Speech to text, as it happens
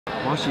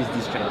while she's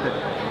distracted.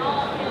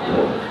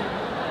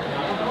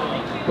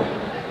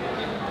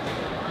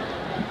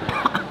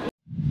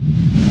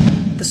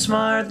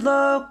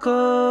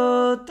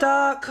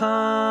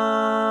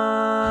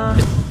 TheSmartLocal.com.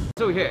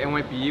 So we're here at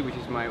NYP, which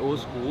is my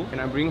old school,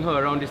 and I bring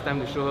her around this time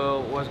to show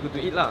her what's good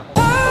to eat lah.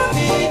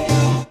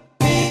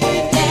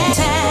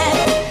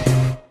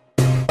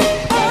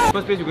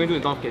 First place we're going to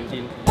is North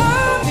Canteen.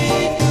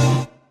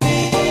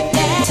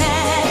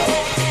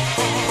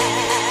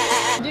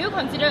 Do you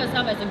consider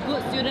yourself as a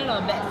good student or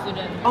a bad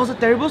student? I was a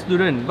terrible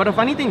student, but the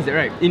funny thing is that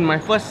right, in my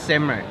first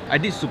sem right, I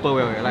did super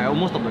well, like I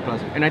almost topped the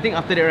class. And I think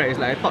after that right, it's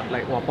like I thought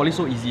like, wow, poly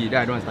so easy,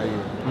 then I don't want to study.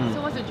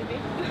 So what's your GPA?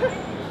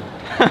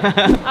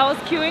 I was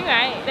queuing,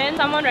 right? Then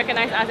someone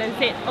recognized us and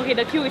said, okay,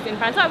 the queue is in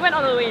front. So I went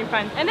all the way in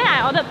front. And then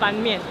I ordered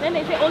ban mian. Then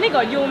they said, only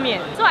got you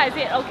mian. So I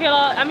said, okay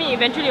lor, I mean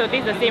eventually it will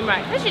taste the same,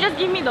 right? Then she just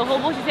gave me the whole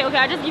bowl. She said, okay,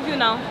 I'll just give you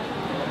now.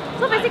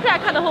 So basically I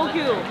cut the whole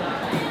queue.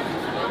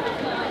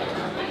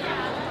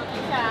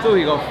 So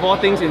we got 4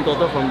 things in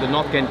total from the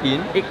North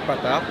Canteen. Egg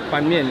prata,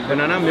 ban mian,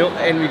 banana milk,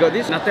 and we got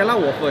this Nutella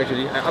waffle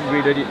actually. I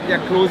upgraded it. They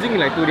are closing in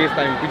like 2 days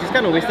time, which is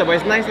kind of wasted, but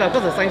it's nice lah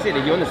because the sign said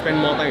that you want to spend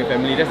more time with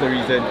family, that's the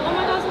reason. Oh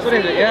my god, So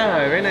that's the, yeah,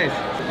 very nice.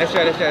 Let's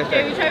try.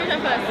 Okay, we try which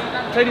one first?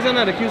 Try this one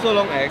now, the queue so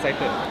long, I'm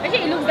excited.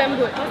 Actually, it looks damn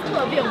good. Let's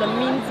put a bit of the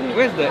minced meat.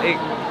 Where's the egg?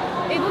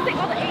 It don't take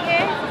all the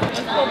egg eh?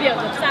 Let's put a bit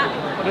of the char.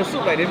 The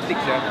soup like damn thick,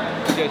 yeah.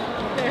 Just.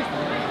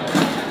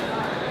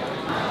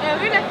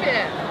 Yeah, very nice fit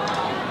eh.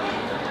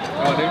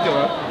 Oh, damn cute,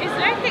 huh? It's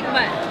very thick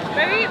but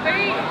very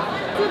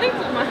soothing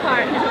to my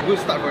heart. Good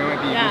start for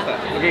MIT, Yeah. good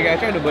start. Okay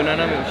guys, try the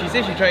banana milk. She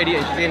said she tried it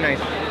and she said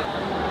nice.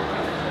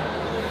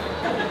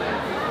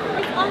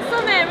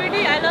 Awesome man,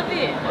 really, I love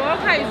it.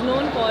 Boracay is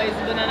known for its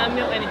banana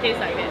milk and it tastes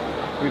like that.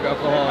 With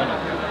alcohol.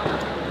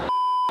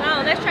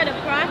 Now let's try the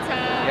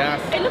prata.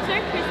 Yes. It looks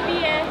very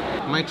crispy eh.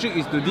 My trick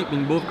is to dip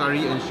in both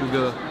curry and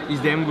sugar.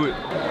 It's damn good.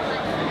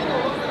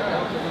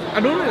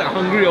 I don't look like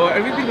hungry or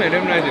everything like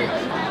damn nice.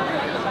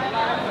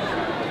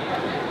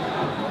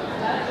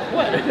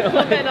 What?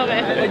 Not bad, not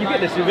bad. You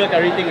get the sugar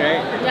curry thing, right?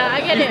 Yeah,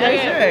 I get it.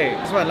 Nice,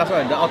 right? Last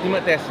one, the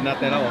ultimate test,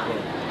 Nutella waffle.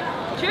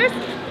 Cheers.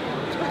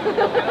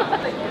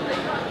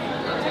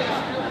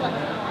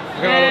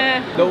 Okay,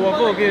 the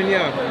waffle okay only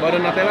but the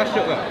Nutella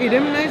shook lah. Hey,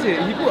 damn nice eh.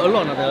 He put a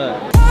lot of Nutella.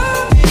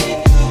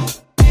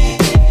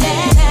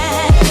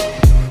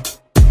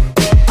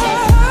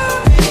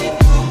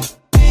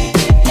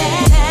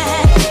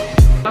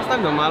 Last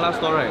time the mala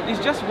store right, it's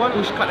just one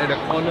push cart at the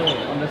corner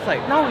on the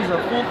side. Now it's a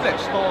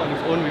full-fledged store on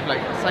its own with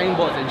like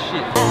signboards and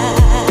shit.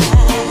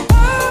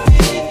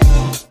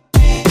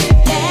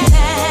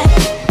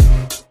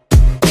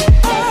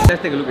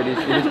 Let's take a look at this.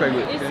 It is quite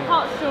good. It's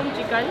called shroom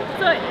chicken.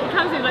 So it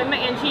comes with like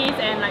mac and cheese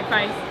and like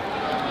fries.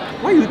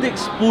 Why you take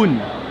spoon?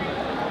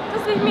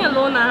 Just leave me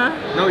alone ah.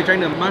 Now we're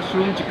trying the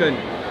mushroom chicken.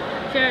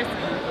 Cheers.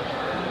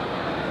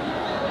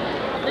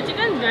 The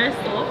chicken is very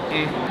soft.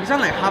 This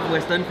one like half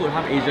Western food,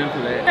 half Asian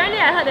food like that. Apparently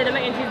I heard that the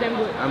mac and cheese is damn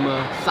good. I'm a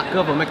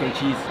sucker for mac and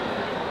cheese.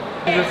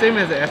 It's the same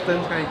as the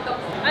Aston's kind.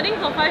 I think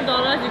for $5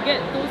 you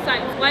get 2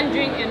 sides, 1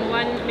 drink and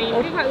 1 main.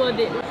 It's quite worth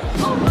it.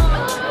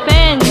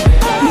 Fans!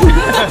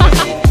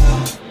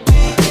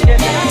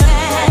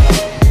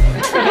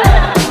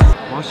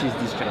 While she's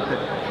distracted.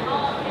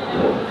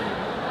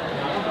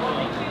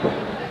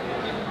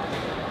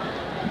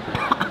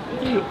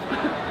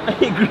 I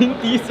hate green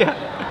tea, yeah.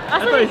 I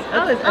thought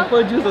it's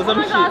apple juice or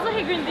some shit. I also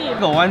hate green tea.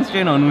 Got 1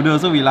 strain of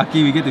noodles, so we're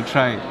lucky we get to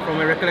try. From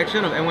my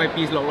recollection of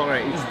NYP's Lok Lok,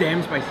 right, it's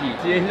damn spicy.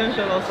 See, it's just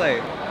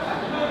outside.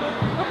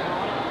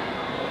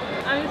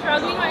 I'm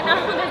struggling right now,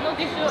 there's no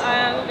tissue. Look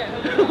at me.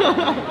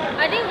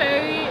 I think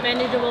very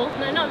manageable,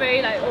 not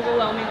very like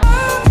overwhelming.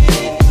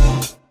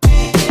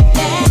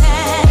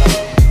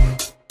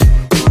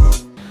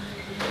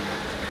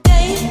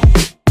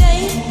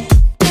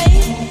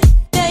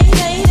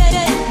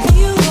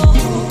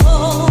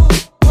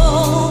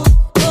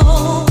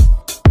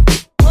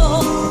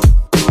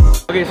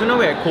 Okay, so now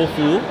we're at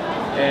Kofu,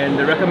 and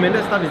the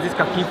recommended stuff is this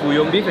kaki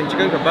fuyong, beef and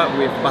chicken kebab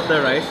with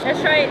butter rice.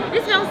 Let's try it.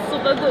 This smells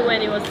super good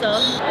when it was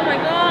served. Oh my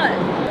god!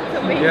 It's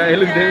amazing. Yeah, it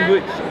looks damn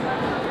good.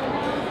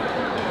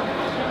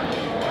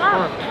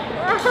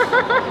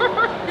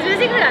 It's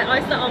basically like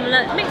oyster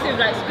omelette mixed with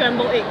like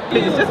scrambled egg.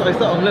 It's just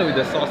oyster omelette with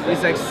the sauce.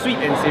 It's like sweet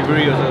and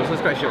savoury also, so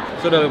it's quite sure.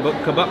 So the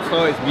kebab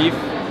store is beef,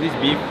 this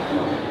beef.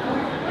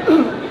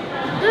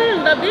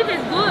 The beef is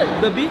good.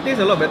 The beef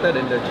tastes a lot better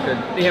than the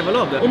chicken. They have a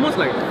lot of the almost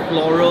like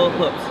floral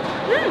herbs.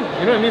 You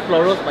know what I mean?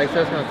 Floral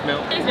spices kind of smell.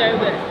 It's very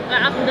good.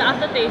 Like the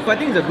aftertaste. But I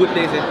think it's a good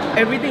taste.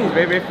 Everything is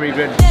very, very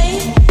fragrant.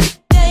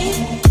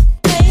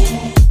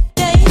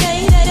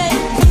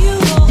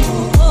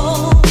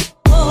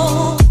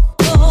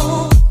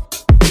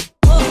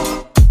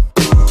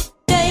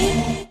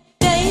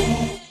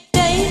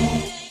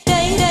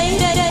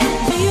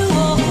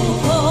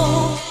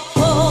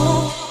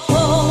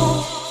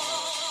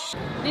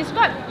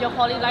 Describe your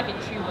poly life in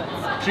 3 words.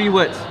 3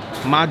 words.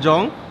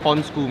 Mahjong,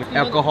 porn school,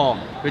 alcohol.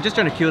 We're just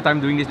trying to kill time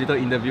doing this little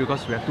interview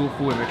because we're too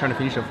full and we're trying to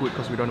finish the food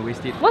because we don't want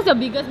to waste it. What's your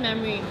biggest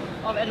memory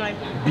of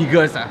NYP?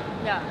 Biggest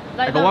Yeah.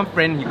 Like I got one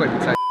friend, he quite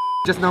big size.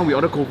 Just now we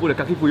ordered Kofu, the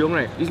kaki puyong,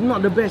 right? It's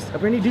not the best.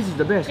 Apparently this is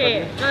the best.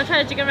 Okay, wanna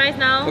try the chicken rice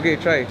now? Okay,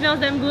 try.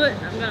 Smells damn good.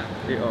 I'm gonna.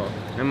 Okay,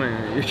 never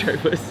mind. You try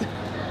first.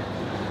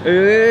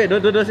 Wait,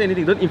 don't say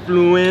anything. Don't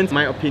influence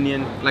my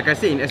opinion. Like I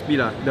said in SP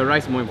lah, the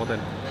rice more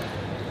important.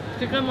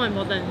 Chicken more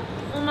important.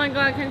 Oh my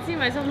god, I can see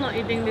myself not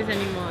eating this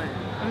anymore.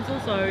 I'm so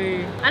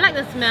sorry. I like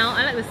the smell,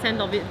 I like the scent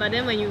of it, but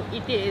then when you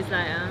eat it, it's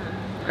like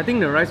I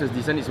think the rice was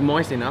decent, it's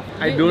moist enough.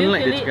 I don't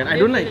like the chicken. I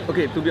don't like,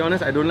 okay, to be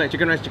honest, I don't like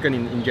chicken rice chicken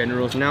in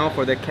general. Now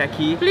for the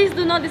kaki. Please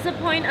do not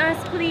disappoint us,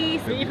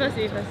 please. You eat first,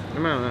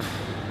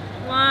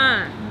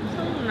 Wow,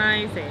 so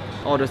nice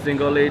All the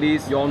single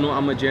ladies, you all know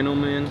I'm a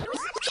gentleman.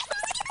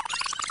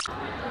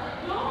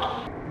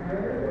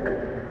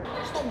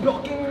 Stop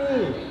blocking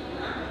me!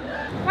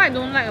 What I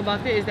don't like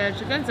about it is that the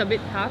chicken's a bit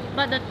tough,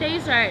 but the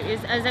taste, right, is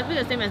exactly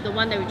the same as the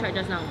one that we tried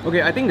just now.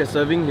 Okay, I think the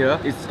serving here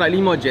is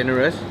slightly more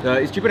generous.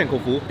 It's cheaper than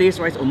Kofu.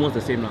 Taste-wise, almost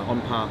the same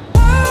on par.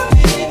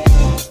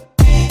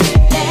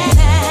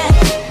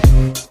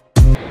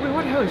 Wait,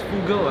 what the hell is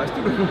Fugo? I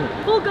still don't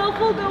know.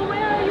 Fugo,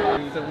 where are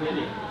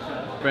you?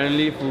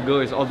 Apparently,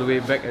 Fugo is all the way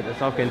back at the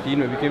South Canteen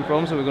where we came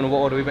from, so we're gonna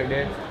walk all the way back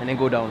there and then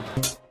go down.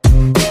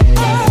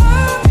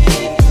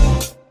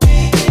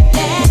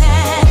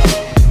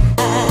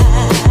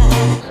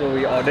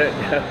 We ordered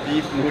the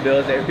beef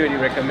noodles that everybody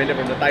recommended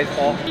from the Thai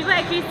stall. People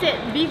actually said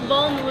beef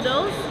ball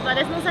noodles, but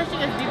there's no such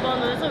thing as beef ball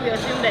noodles, so we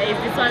assume that it's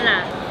this one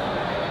lah.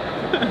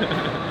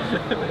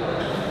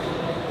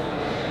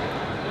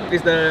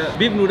 It's the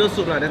beef noodle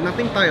soup lah. There's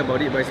nothing Thai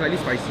about it, but it's slightly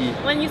spicy.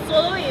 When you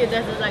swallow it,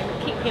 there's like a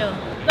kick here.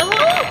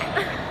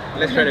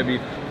 Let's try the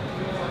beef.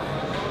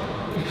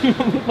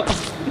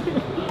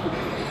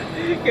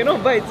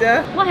 Cannot bite,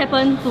 yeah. What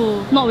happened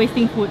to not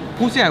wasting food?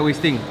 Who said I'm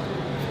wasting?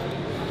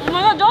 Oh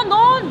my god, John,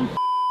 don't!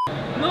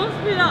 Don't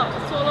spit out,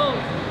 swallow.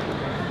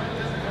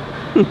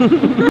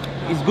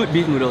 It's good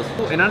beef noodles.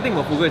 Another thing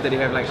about Fugo is that they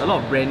have like a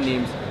lot of brand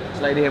names.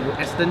 Like they have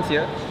Astons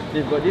here.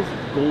 They've got this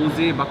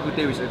Goze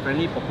Bakute, which is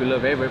apparently popular,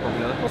 very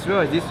popular. As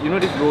well as this, you know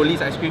this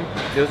Rollies ice cream?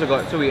 They also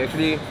got, so we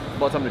actually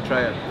bought some to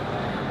try it.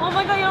 Oh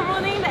my god, you're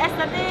ruining the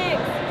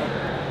aesthetics!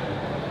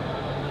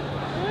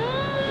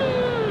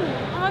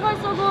 Oh my god,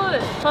 it's so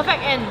good!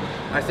 Perfect end.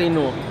 I say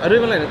no. I don't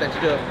even like the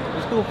texture.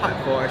 It's too hard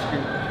for ice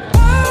cream.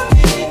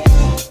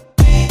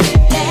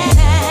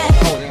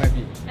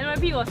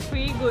 NYP was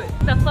pretty good.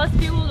 The first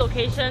few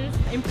locations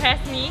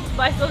impressed me,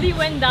 but I slowly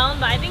went down,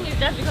 but I think it's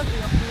just because we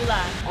were full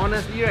lah.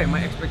 Honestly, right,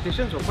 my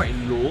expectations were quite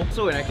low.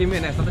 So when I came here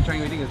and I started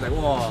trying everything, it's like,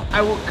 wow.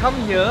 I would come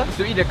here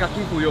to eat the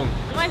kaki puyong.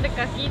 What is the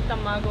kaki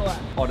tamago?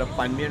 Or the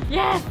pan mian.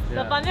 Yes!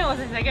 Yeah. The pan mian was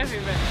my second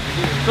favorite.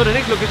 So the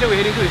next location we're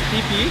heading to is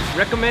TP.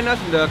 Recommend us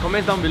in the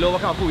comments down below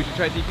what kind of food we should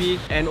try at TP.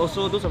 And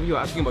also, those of you who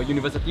are asking about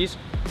universities,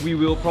 we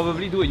will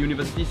probably do a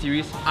university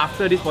series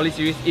after this poly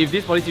series, if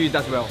this poly series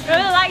does well.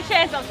 Remember to like,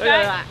 share, and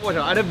subscribe. Watch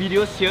our other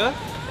videos here,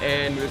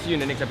 and we'll see you in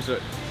the next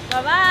episode.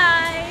 Bye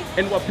bye!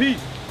 And what peace!